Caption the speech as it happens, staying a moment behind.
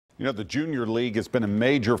You know, the Junior League has been a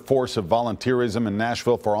major force of volunteerism in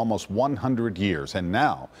Nashville for almost 100 years, and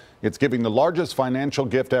now it's giving the largest financial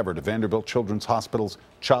gift ever to Vanderbilt Children's Hospital's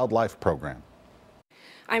Child Life program.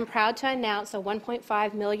 I'm proud to announce a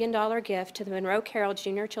 $1.5 million gift to the Monroe Carroll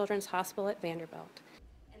Junior Children's Hospital at Vanderbilt.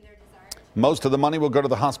 Most of the money will go to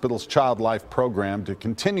the hospital's Child Life program to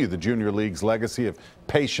continue the Junior League's legacy of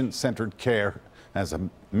patient-centered care as a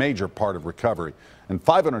major part of recovery. And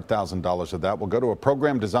 $500,000 of that will go to a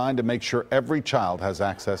program designed to make sure every child has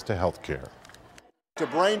access to health care. To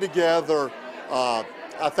bring together,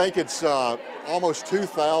 I think it's almost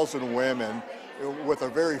 2,000 women with a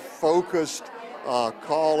very focused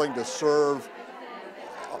calling to serve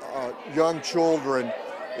young children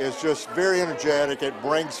is just very energetic. It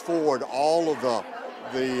brings forward all of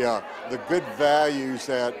the good values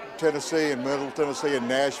that Tennessee and Middle Tennessee and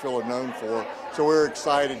Nashville are known for. So we're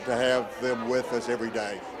excited to have them with us every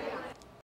day.